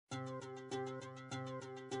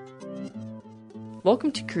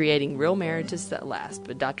Welcome to Creating Real Marriages That Last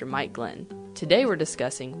with Dr. Mike Glenn. Today we're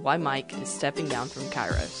discussing why Mike is stepping down from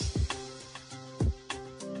Kairos.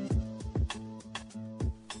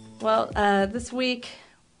 Well, this week,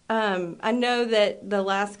 I know that the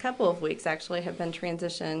last couple of weeks actually have been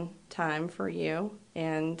transition time for you.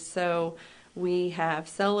 And so we have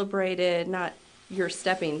celebrated not your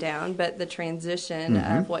stepping down, but the transition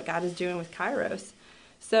of what God is doing with Kairos.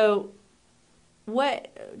 So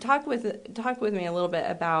talk with me a little bit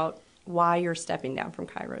about why you're stepping down from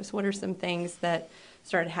Kairos. What are some things that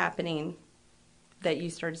started happening that you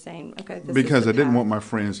started saying, okay, this because is I didn't want my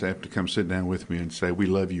friends to have to come sit down with me and say, we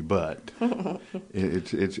love you, but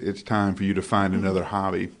it's time for you to find another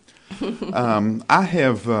hobby. I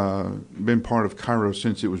have been part of Kairos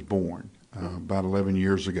since it was born, about 11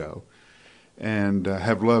 years ago, and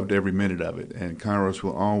have loved every minute of it. And Kairos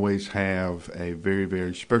will always have a very,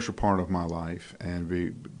 very special part of my life and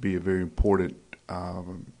be a very important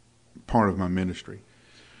part of my ministry.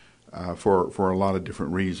 For a lot of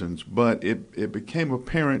different reasons. But it became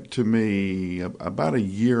apparent to me about a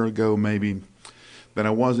year ago maybe that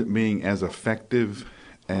I wasn't being as effective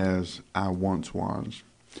as I once was.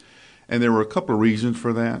 And there were a couple of reasons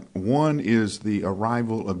for that. One is the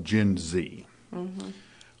arrival of Gen Z,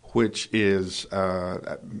 which is,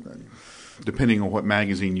 depending on what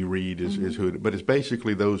magazine you read, is who. But it's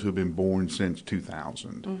basically those who have been born since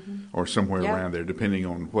 2000 or somewhere around there, depending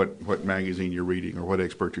on what magazine you're reading or what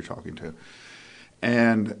expert you're talking to.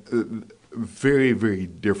 And very, very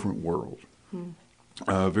different world.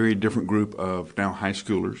 A very different group of now high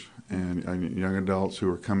schoolers and young adults who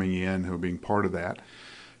are coming in, who are being part of that.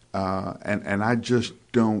 And I just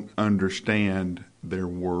don't understand their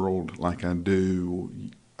world like I do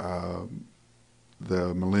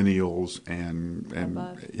the millennials and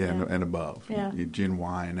above, Gen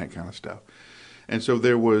Y and that kind of stuff. And so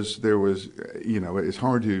there was it's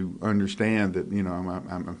hard to understand that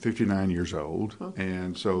I'm 59 years old,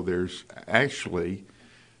 and so there's actually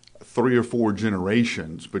 3 or 4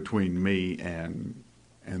 generations between me and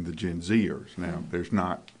the Gen Zers. Now there's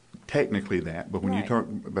not technically that, but when you talk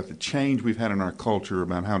about the change we've had in our culture,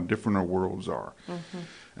 about how different our worlds are,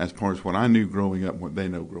 as far as what I knew growing up and what they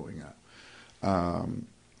know growing up.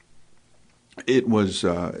 It was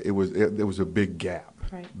a big gap,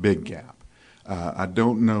 big gap. I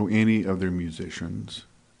don't know any of their musicians.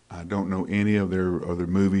 I don't know any of their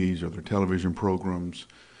movies or their television programs.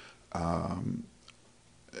 And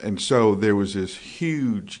so there was this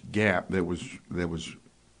huge gap that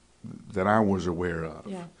I was aware of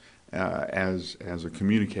as a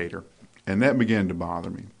communicator, and that began to bother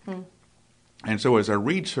me. And so as I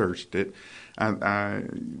researched it,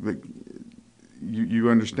 you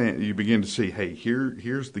understand, you begin to see, hey,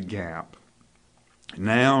 here's the gap.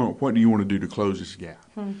 Now, what do you want to do to close this gap?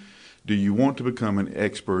 Do you want to become an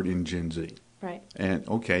expert in Gen Z? Right. And,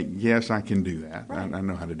 okay, yes, I can do that. Right. I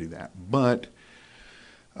know how to do that. But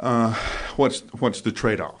what's the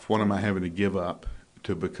trade-off? What am I having to give up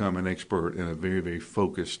to become an expert in a very, very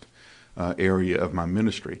focused area of my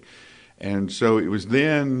ministry? And so it was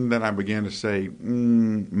then that I began to say,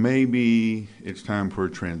 maybe it's time for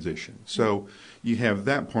a transition. So you have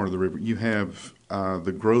that part of the river. You have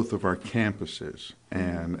the growth of our campuses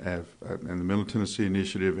and the Middle Tennessee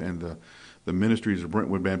Initiative and the ministries of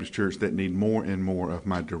Brentwood Baptist Church that need more and more of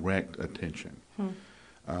my direct attention.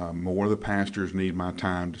 More of the pastors need my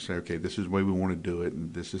time to say, okay, this is the way we want to do it,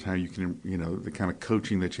 and this is how you can, the kind of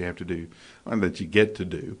coaching that you have to do, that you get to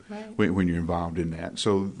do when you're involved in that.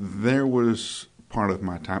 So there was part of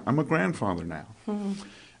my time. I'm a grandfather now,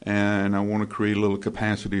 and I want to create a little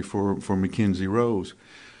capacity for Mackenzie Rose.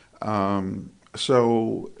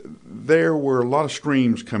 So there were a lot of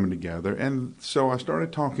streams coming together, and so I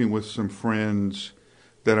started talking with some friends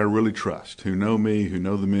that I really trust, who know me, who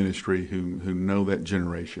know the ministry, who know that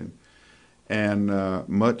generation. And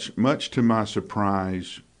much to my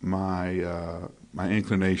surprise, my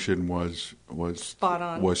inclination was spot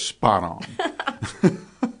on. Was spot on.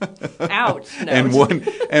 Ouch! No.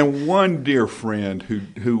 And one dear friend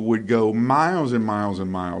who would go miles and miles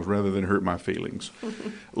and miles rather than hurt my feelings,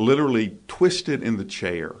 literally twisted in the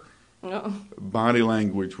chair. Body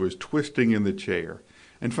language was twisting in the chair.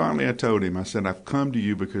 And finally I told him, I said, I've come to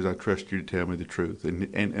you because I trust you to tell me the truth.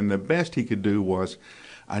 And the best he could do was,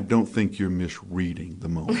 I don't think you're misreading the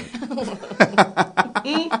moment.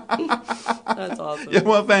 That's awesome. Yeah,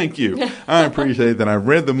 well, thank you. I appreciate that. I've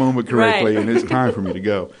read the moment correctly, and it's time for me to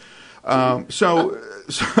go.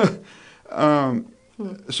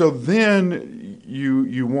 So then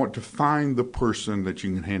you want to find the person that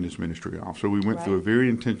you can hand this ministry off. So we went through a very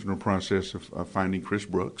intentional process of finding Chris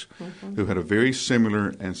Brooks, who had a very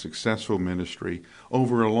similar and successful ministry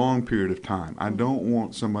over a long period of time. I don't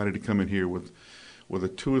want somebody to come in here with a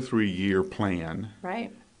 2 or 3 year plan.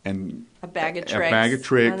 Right. And a bag of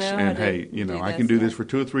tricks, and hey, I can do this for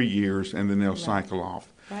 2 or 3 years, and then they'll cycle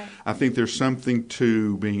off. Right. I think there's something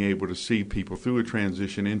to being able to see people through a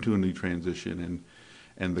transition into a new transition,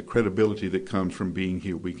 and the credibility that comes from being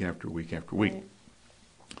here week after week after week.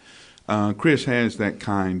 Right. Chris has that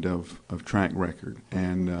kind of track record,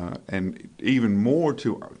 and even more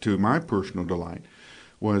to my personal delight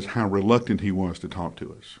was how reluctant he was to talk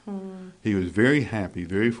to us. He was very happy,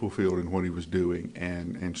 very fulfilled in what he was doing,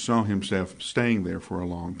 and saw himself staying there for a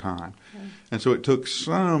long time. And so it took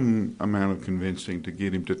some amount of convincing to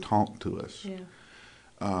get him to talk to us.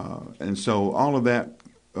 And so all of that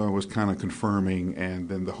was kind of confirming, and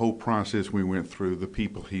then the whole process we went through, the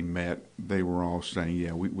people he met, they were all saying,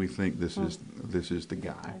 yeah, we think this is the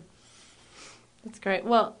guy. That's great.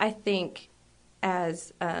 Well, I think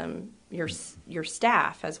as your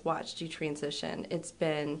staff has watched you transition, it's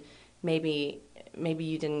been maybe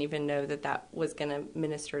you didn't even know that was going to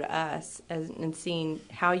minister to us, and seeing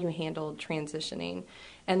how you handled transitioning,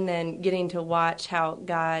 and then getting to watch how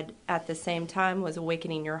God at the same time was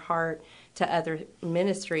awakening your heart to other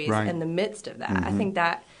ministries in the midst of that. I think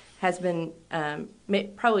that has been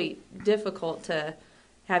probably difficult to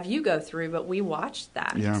have you go through, but we watched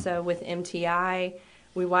that. So with MTI,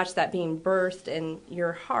 we watched that being birthed in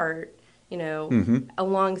your heart,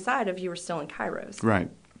 alongside of you were still in Kairos. Right.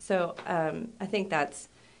 So I think that's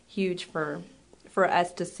huge for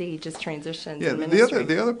us to see just transitions. Yeah. In ministry.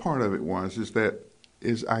 The other part of it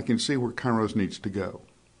is I can see where Kairos needs to go.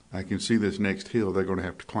 I can see this next hill they're going to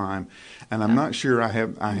have to climb, and I'm not sure I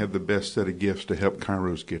have the best set of gifts to help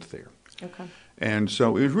Kairos get there. Okay. And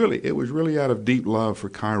so it was really out of deep love for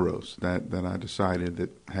Kairos that I decided that,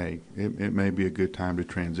 hey, it may be a good time to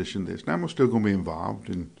transition this. Now I'm still going to be involved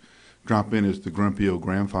and drop in as the grumpy old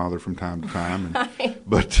grandfather from time to time,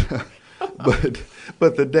 but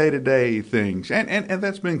the day-to-day things, and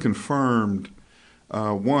that's been confirmed.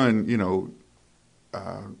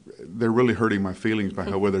 They're really hurting my feelings by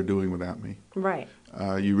how well they're doing without me. Right.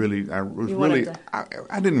 I didn't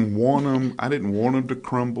want them. I didn't want them to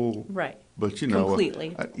crumble. Right. But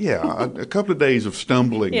completely. A couple of days of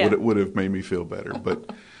stumbling would have made me feel better. But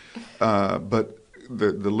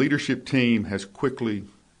the leadership team has quickly.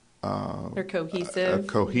 They're cohesive.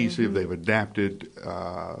 Mm-hmm. They've adapted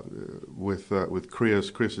with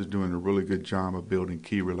Chris. Chris is doing a really good job of building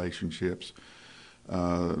key relationships.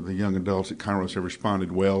 The young adults at Kairos have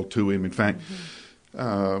responded well to him. In fact,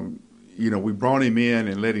 we brought him in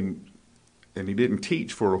and let him, and he didn't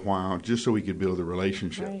teach for a while just so he could build the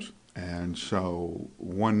relationships. Right. And so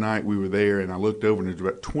one night we were there, and I looked over, and there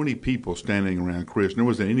was about 20 people standing around Chris, and there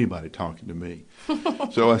wasn't anybody talking to me.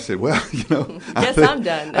 So I said, well, I'm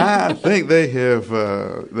done. I think they have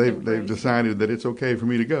they've decided that it's okay for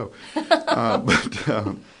me to go. But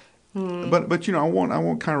I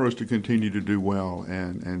want Kairos to continue to do well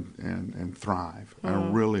and thrive.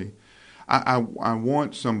 I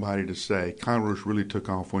want somebody to say Kairos really took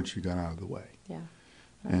off once you got out of the way. Yeah.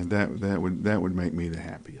 And that would make me the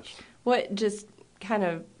happiest. What just kind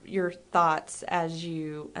of your thoughts as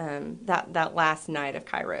you that last night of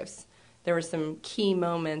Kairos? There were some key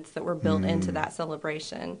moments that were built into that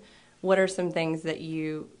celebration. What are some things that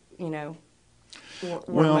you were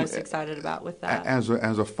most excited about with that? As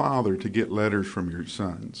a father, to get letters from your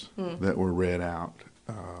sons that were read out.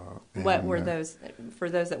 What were those for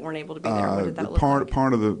those that weren't able to be there? What did that look like?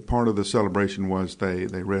 Part of the celebration was they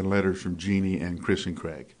read letters from Jeannie and Chris and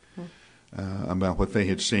Craig about what they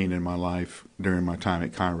had seen in my life during my time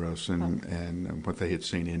at Kairos and what they had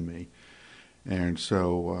seen in me. And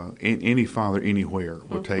so any father anywhere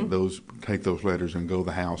will take those letters and go to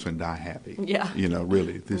the house and die happy. Yeah.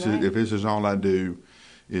 Really. If this is all I do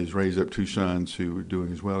is raise up 2 sons who are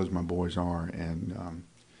doing as well as my boys are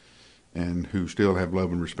and who still have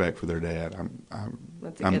love and respect for their dad,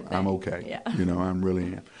 I'm okay. Yeah. I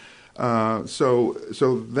really am. So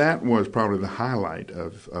that was probably the highlight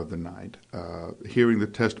of the night. Hearing the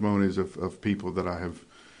testimonies of people that I have,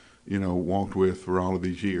 walked with for all of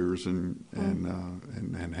these years, and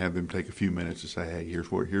have them take a few minutes to say, hey,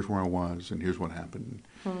 here's where I was, and here's what happened,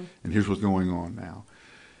 and here's what's going on now.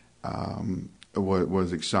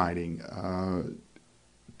 Was exciting.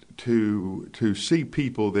 To see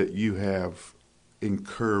people that you have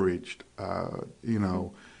encouraged,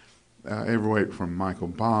 everywhere from Michael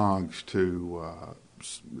Boggs to,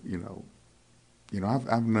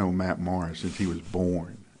 I've known Matt Morris since he was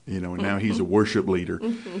born, and now he's a worship leader.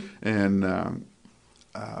 And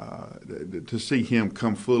to see him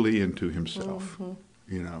come fully into himself,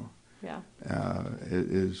 Yeah.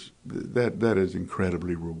 that is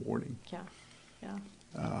incredibly rewarding. Yeah.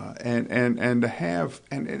 And to have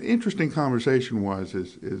an interesting conversation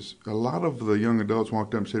is a lot of the young adults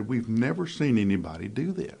walked up and said, we've never seen anybody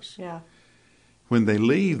do this. Yeah. When they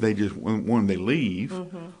leave, they leave,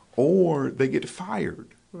 or they get fired.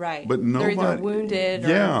 Right. But nobody, they're either wounded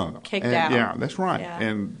or kicked out. Yeah, that's right. Yeah.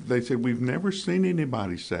 And they said, we've never seen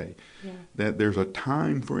anybody say that there's a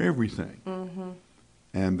time for everything.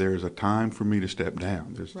 And there's a time for me to step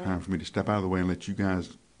down. There's a time for me to step out of the way and let you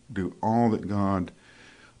guys do all that God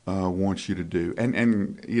wants you to do. And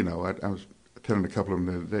I was telling a couple of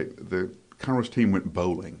them that the Kairos team went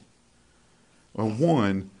bowling. Well,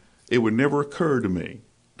 one, it would never occur to me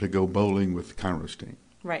to go bowling with the Kairos team.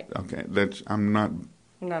 Right. Okay, I'm not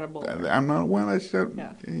a bowler. I'm not. Well, I said,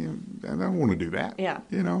 I don't want to do that. Yeah.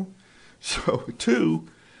 So two,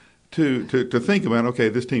 to think about, okay,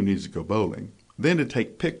 this team needs to go bowling. Then to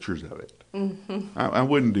take pictures of it. I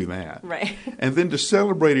wouldn't do that. Right. And then to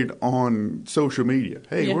celebrate it on social media.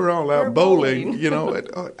 Hey, we're all we're out bowling.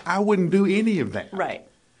 I wouldn't do any of that. Right.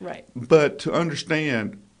 But to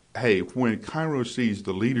understand, hey, when Kairos sees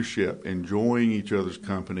the leadership enjoying each other's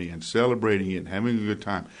company and celebrating it and having a good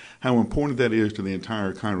time, how important that is to the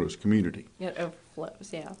entire Kairos community. It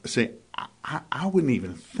overflows, yeah. See, I wouldn't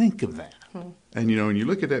even think of that. And, and you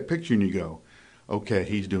look at that picture and you go, okay,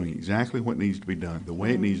 he's doing exactly what needs to be done, the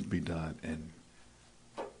way it needs to be done, and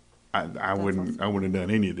I wouldn't have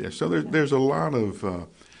done any of this. So there's a lot of,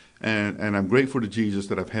 and I'm grateful to Jesus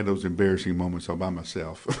that I've had those embarrassing moments all by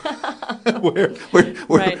myself, where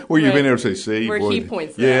you've been able to say, see, where boy, he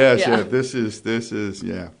points yes, out. this is,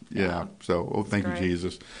 yeah. So, thank you,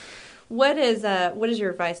 Jesus. What is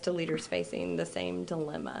your advice to leaders facing the same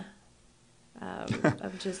dilemma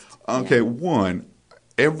of just? Okay, one.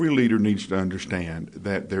 Every leader needs to understand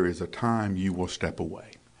that there is a time you will step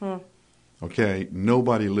away. Okay?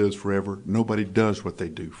 Nobody lives forever. Nobody does what they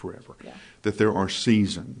do forever. Yeah. That there are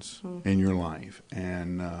seasons in your life,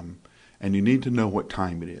 and you need to know what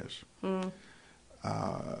time it is.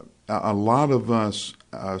 A lot of us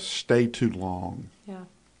stay too long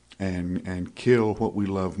and kill what we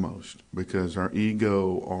love most because our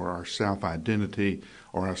ego or our self-identity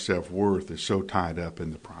or our self-worth is so tied up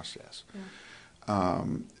in the process. Yeah.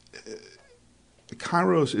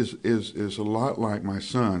 Kairos is a lot like my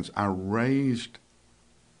sons. I raised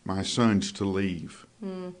my sons to leave.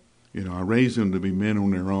 I raised them to be men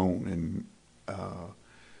on their own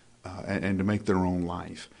and to make their own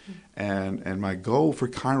life. And my goal for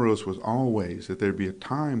Kairos was always that there'd be a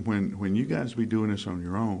time when you guys would be doing this on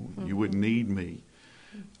your own. You wouldn't need me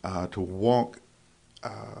to walk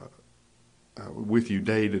with you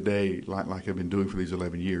day to day like I've been doing for these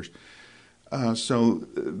 11 years. So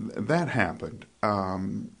that happened.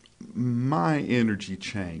 My energy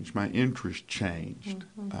changed. My interest changed.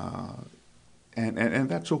 And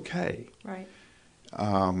that's okay. Right.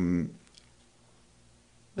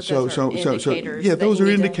 Those are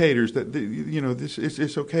indicators that this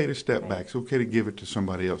it's okay to step back. It's okay to give it to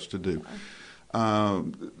somebody else to do.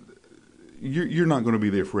 You're not going to be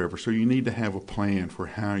there forever, so you need to have a plan for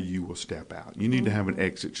how you will step out. You need to have an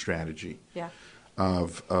exit strategy. Yeah.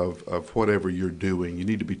 Of whatever you're doing. You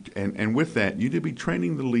need to be, and with that, you need to be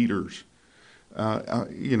training the leaders.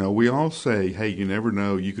 We all say, hey, you never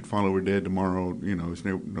know, you could fall over dead tomorrow, there's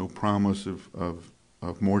no promise of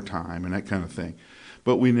more time and that kind of thing.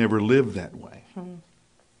 But we never live that way.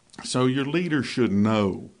 So your leaders should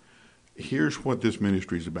know, here's what this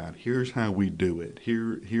ministry is about. Here's how we do it.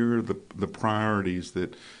 Here are the priorities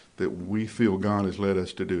that we feel God has led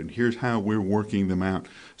us to do, and here's how we're working them out,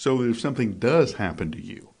 so that if something does happen to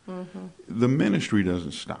you, the ministry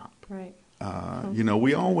doesn't stop. Right.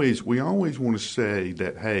 We always want to say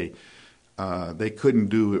that, hey, they couldn't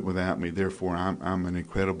do it without me, therefore I'm an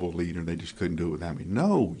incredible leader. They just couldn't do it without me.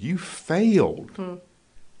 No, you failed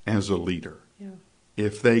as a leader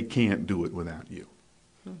if they can't do it without you.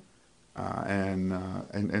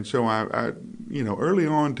 And so I early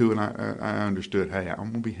on to it, I understood, hey, I'm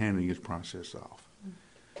going to be handing this process off.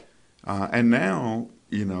 And now,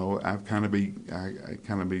 I've kind of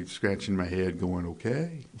be scratching my head going,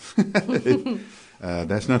 okay,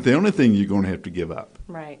 that's not the only thing you're going to have to give up.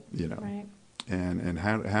 Right. Right. And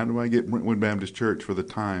how do I get Brentwood Baptist Church for the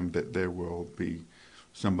time that there will be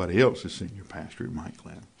somebody else as senior pastor at Mike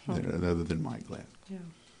Glenn, other than Mike Glenn? Yeah.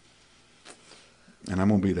 And I'm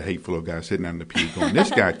going to be the hateful old guy sitting down in the pew going,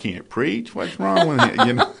 this guy can't preach. What's wrong with him?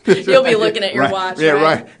 You know? You'll be looking at your watch, Yeah,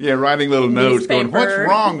 right? Yeah, writing little notes Newspaper. going, what's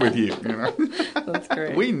wrong with you? You know? That's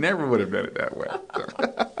great. We never would have done it that way. So.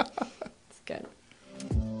 That's good.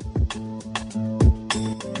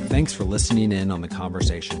 Thanks for listening in on the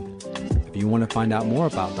conversation. If you want to find out more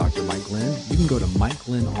about Dr. Mike Glenn, you can go to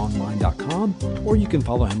MikeGlennOnline.com, or you can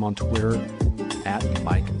follow him on Twitter at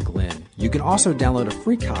Mike Glenn. You can also download a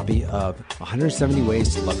free copy of 170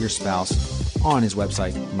 Ways to Love Your Spouse on his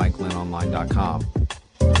website, MikeGlennOnline.com.